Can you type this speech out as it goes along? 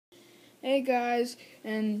Hey guys,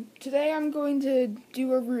 and today I'm going to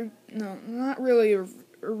do not really a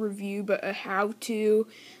review, but a how-to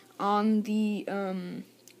on the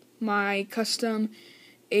my custom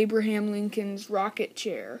Abraham Lincoln's rocket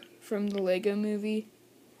chair from the Lego Movie.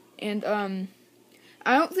 And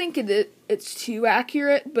I don't think it's too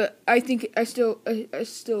accurate, but I think it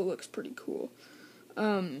still looks pretty cool.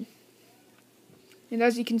 And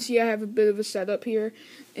as you can see, I have a bit of a setup here,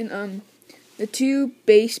 and the two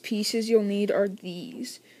base pieces you'll need are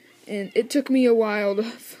these. And it took me a while to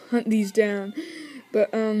hunt these down.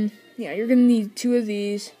 But, yeah, you're gonna need two of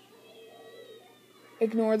these.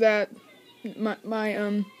 Ignore that.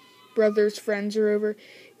 My brother's friends are over.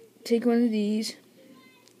 Take one of these.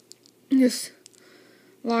 Just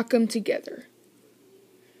lock them together.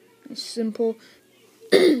 It's simple.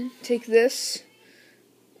 Take this.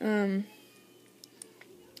 And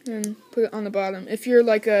put it on the bottom.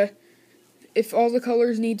 If all the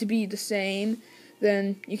colors need to be the same,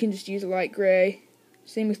 then you can just use a light gray.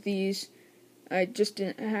 Same with these. I just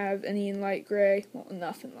didn't have any in light gray. Well,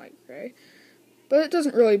 enough in light gray. But it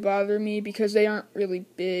doesn't really bother me because they aren't really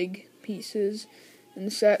big pieces in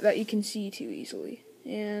the set that you can see too easily.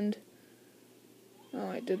 And, oh,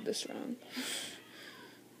 I did this wrong.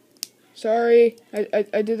 Sorry,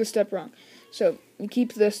 I did a step wrong. So, you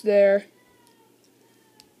keep this there.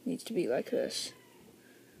 It needs to be like this.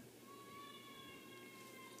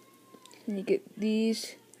 And you get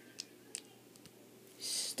these,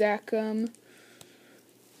 stack them,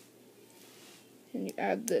 and you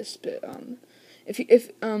add this bit on. If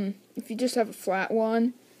you just have a flat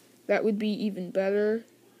one, that would be even better.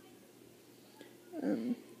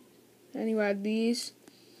 And you add these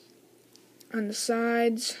on the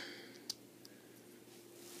sides.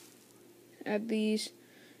 Add these.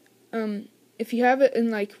 If you have it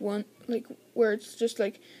in where it's just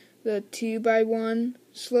like the 2x1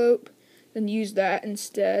 slope, then use that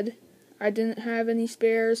instead. I didn't have any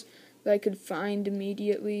spares that I could find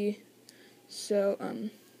immediately, so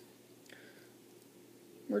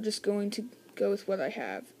we're just going to go with what I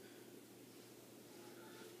have.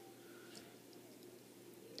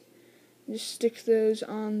 Just stick those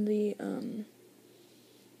on the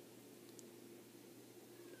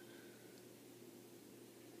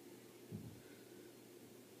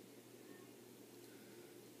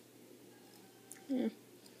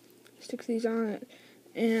stick these on it,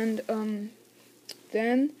 and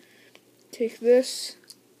then take this,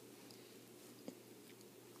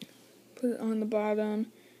 put it on the bottom,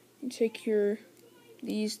 and take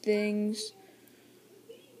these things,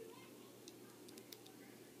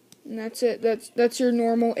 and that's it. That's your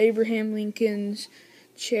normal Abraham Lincoln's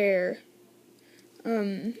chair.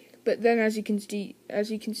 But then as you can see,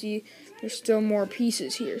 there's still more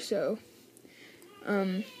pieces here. So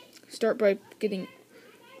start by getting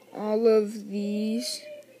all 4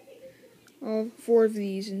 of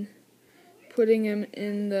these, and putting them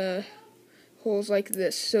in the holes like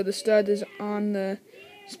this. So the stud is on the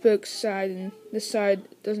spoke side, and this side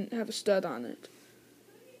doesn't have a stud on it.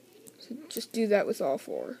 So just do that with all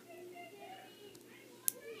 4.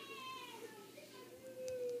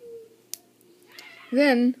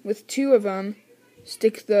 Then, with 2 of them,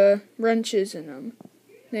 stick the wrenches in them.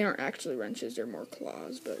 They aren't actually wrenches, they're more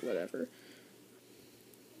claws, but whatever.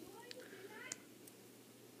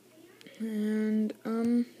 And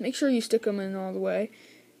make sure you stick them in all the way.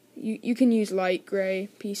 You can use light gray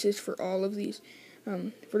pieces for all of these.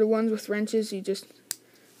 For the ones with wrenches, you just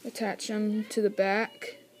attach them to the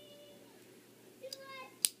back.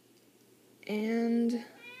 And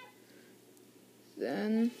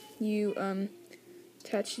then you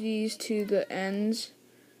attach these to the ends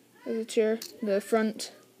of the chair, the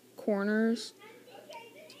front corners.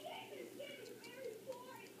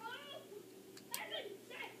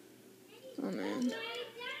 Oh man.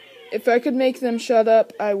 If I could make them shut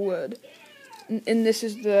up, I would. And this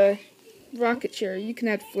is the rocket chair. You can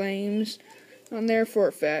add flames on there for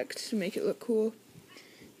effect to make it look cool.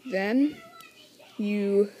 Then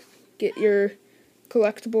you get your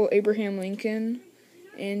collectible Abraham Lincoln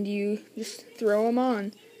and you just throw him on.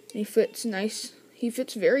 And he fits nice. He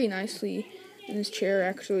fits very nicely in his chair.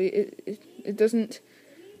 Actually, it doesn't.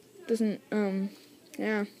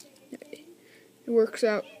 Yeah, it works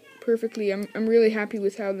out perfectly. I'm really happy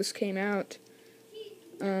with how this came out.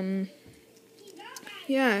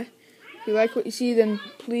 Yeah, if you like what you see, then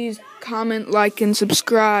please comment, like, and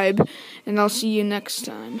subscribe, and I'll see you next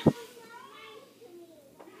time.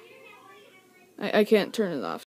 I can't turn it off.